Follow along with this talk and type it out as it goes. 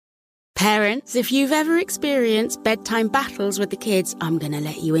Parents, if you've ever experienced bedtime battles with the kids, I'm going to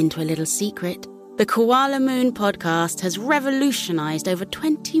let you into a little secret. The Koala Moon podcast has revolutionized over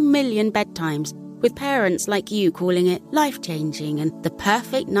 20 million bedtimes, with parents like you calling it life-changing and the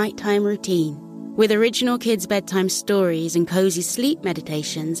perfect nighttime routine. With original kids' bedtime stories and cozy sleep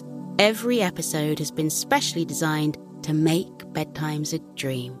meditations, every episode has been specially designed to make bedtimes a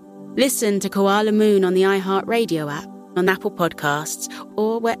dream. Listen to Koala Moon on the iHeartRadio app, on Apple Podcasts,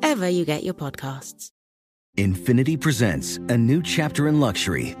 or wherever you get your podcasts. Infiniti presents a new chapter in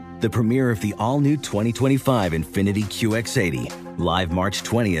luxury, the premiere of the all-new 2025 Infiniti QX80, live March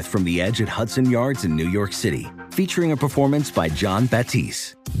 20th from the Edge at Hudson Yards in New York City, featuring a performance by Jon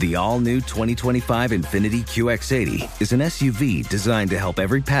Batiste. The all-new 2025 Infiniti QX80 is an SUV designed to help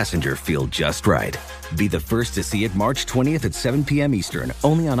every passenger feel just right. Be the first to see it March 20th at 7 p.m. Eastern,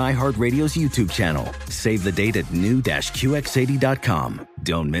 only on iHeartRadio's YouTube channel. Save the date at new-QX80.com.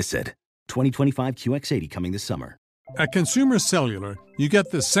 Don't miss it. 2025 QX80 coming this summer. At Consumer Cellular, you get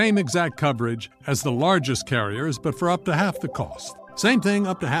the same exact coverage as the largest carriers, but for up to half the cost. Same thing,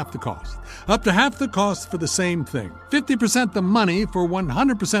 up to half the cost. Up to half the cost for the same thing. 50% the money for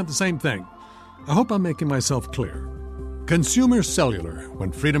 100% the same thing. I hope I'm making myself clear. Consumer Cellular.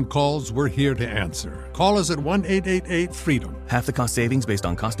 When freedom calls, we're here to answer. Call us at 1-888-FREEDOM. Half the cost savings based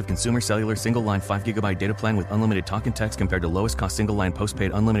on cost of Consumer Cellular single-line 5GB data plan with unlimited talk and text compared to lowest cost single-line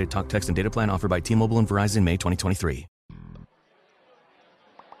postpaid unlimited talk, text, and data plan offered by T-Mobile and Verizon May 2023.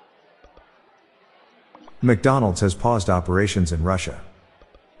 McDonald's has paused operations in Russia.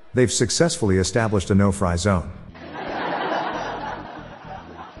 They've successfully established a no-fry zone.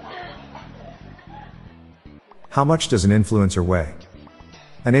 How much does an influencer weigh?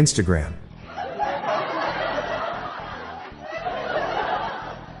 An Instagram.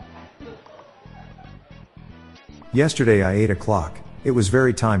 Yesterday I ate a clock. It was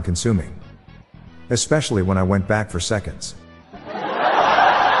very time consuming. Especially when I went back for seconds.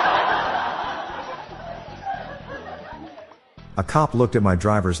 A cop looked at my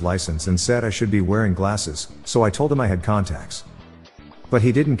driver's license and said I should be wearing glasses, so I told him I had contacts. But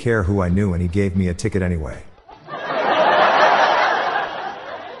he didn't care who I knew and he gave me a ticket anyway.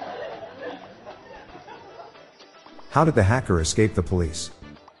 How did the hacker escape the police?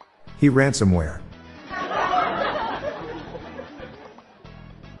 He ransomware.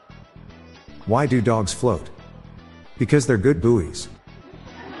 Why do dogs float? Because they're good buoys.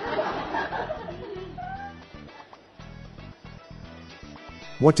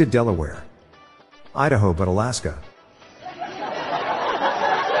 What did Delaware? Idaho but Alaska.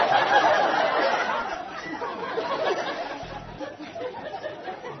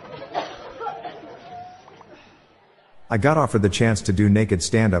 I got offered the chance to do naked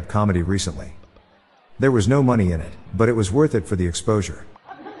stand-up comedy recently. There was no money in it, but it was worth it for the exposure.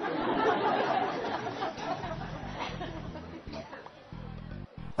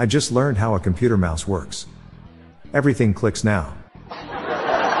 I just learned how a computer mouse works. Everything clicks now.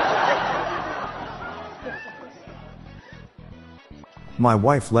 My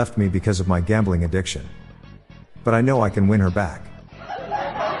wife left me because of my gambling addiction. But I know I can win her back.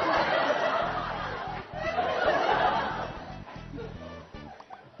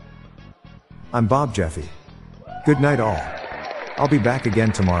 I'm Bob Jeffy. Good night all. I'll be back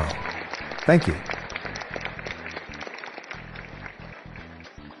again tomorrow. Thank you.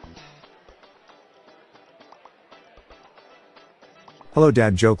 Hello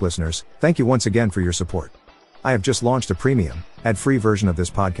Dad Joke listeners, thank you once again for your support. I have just launched a premium, ad-free version of this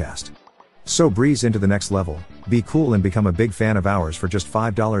podcast. So breeze into the next level, be cool and become a big fan of ours for just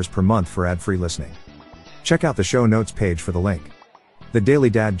 $5 per month for ad-free listening. Check out the show notes page for the link. The Daily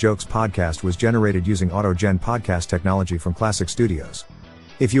Dad Jokes podcast was generated using AutoGen podcast technology from Classic Studios.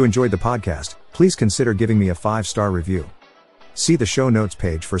 If you enjoyed the podcast, please consider giving me a 5-star review. See the show notes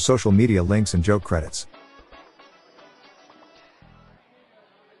page for social media links and joke credits.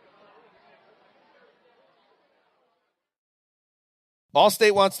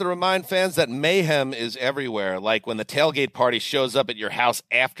 Allstate wants to remind fans that mayhem is everywhere, like when the tailgate party shows up at your house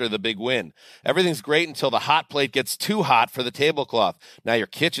after the big win. Everything's great until the hot plate gets too hot for the tablecloth. Now your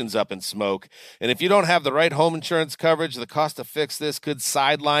kitchen's up in smoke. And if you don't have the right home insurance coverage, the cost to fix this could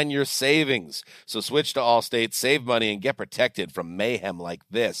sideline your savings. So switch to Allstate, save money, and get protected from mayhem like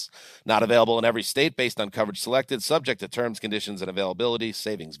this. Not available in every state based on coverage selected, subject to terms, conditions, and availability.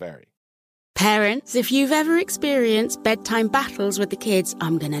 Savings vary. Parents, if you've ever experienced bedtime battles with the kids,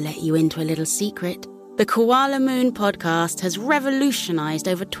 I'm going to let you into a little secret. The Koala Moon podcast has revolutionized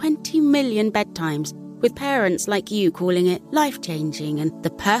over 20 million bedtimes, with parents like you calling it life-changing and the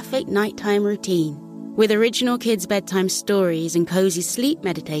perfect nighttime routine. With original kids' bedtime stories and cozy sleep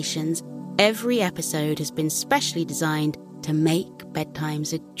meditations, Every episode has been specially designed to make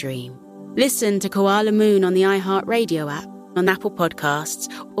bedtimes a dream. Listen to Koala Moon on the iHeartRadio app, on Apple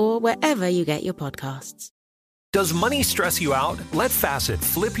Podcasts, or wherever you get your podcasts. Does money stress you out? Let Facet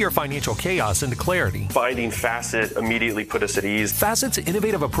flip your financial chaos into clarity. Finding Facet immediately put us at ease. Facet's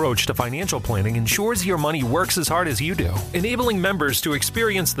innovative approach to financial planning ensures your money works as hard as you do, enabling members to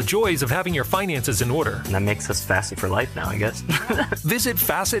experience the joys of having your finances in order. And that makes us Facet for life now, I guess. Visit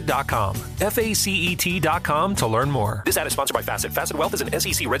Facet.com, FACET.com to learn more. This ad is sponsored by Facet. Facet Wealth is an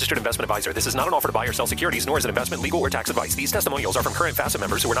SEC registered investment advisor. This is not an offer to buy or sell securities, nor is it investment, legal, or tax advice. These testimonials are from current Facet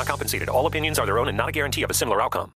members who are not compensated. All opinions are their own and not a guarantee of a similar outcome.